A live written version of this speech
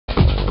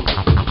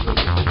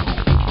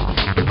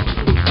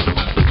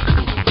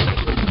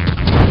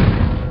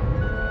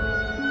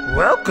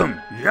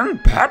Young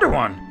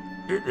Padawan,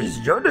 it is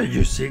Yoda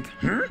you seek,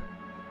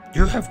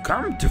 You have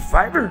come to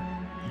Fiverr.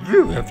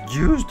 You have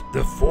used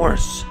the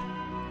Force.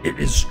 It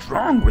is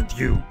strong with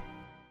you.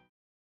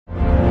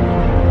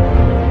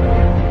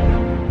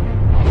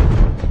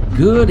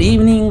 Good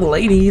evening,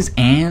 ladies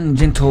and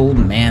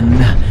gentlemen.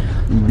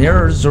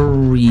 There's a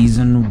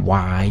reason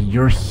why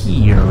you're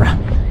here.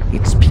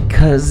 It's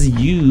because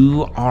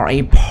you are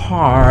a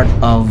part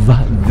of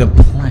the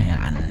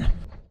plan.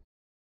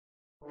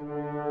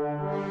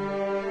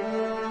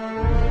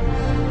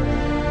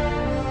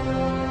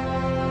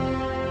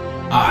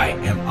 I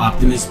am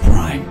Optimus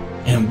Prime,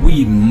 and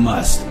we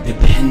must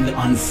depend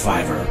on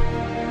Fiverr.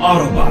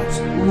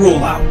 Autobots,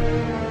 roll out!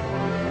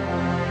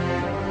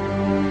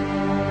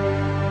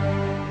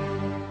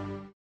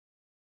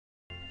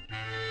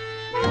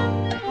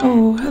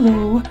 Oh,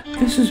 hello,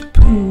 this is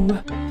Pooh.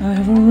 I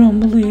have a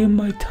rumbly in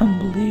my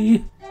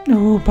tumbly.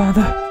 No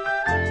bother.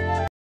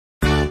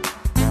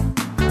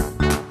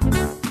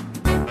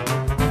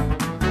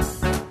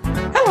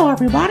 Hello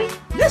everybody,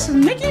 this is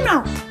Mickey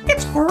Mouse.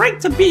 It's great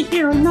to be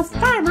here in the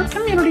Fiverr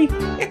community.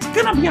 It's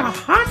gonna be a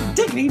hot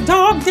diggity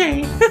dog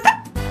day.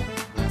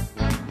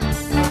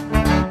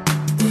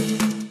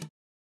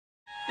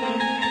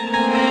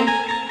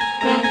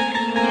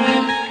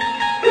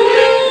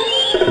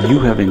 You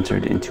have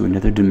entered into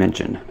another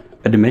dimension,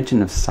 a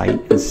dimension of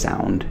sight and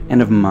sound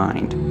and of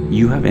mind.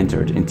 You have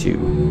entered into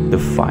the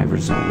Fiverr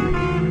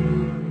Zone.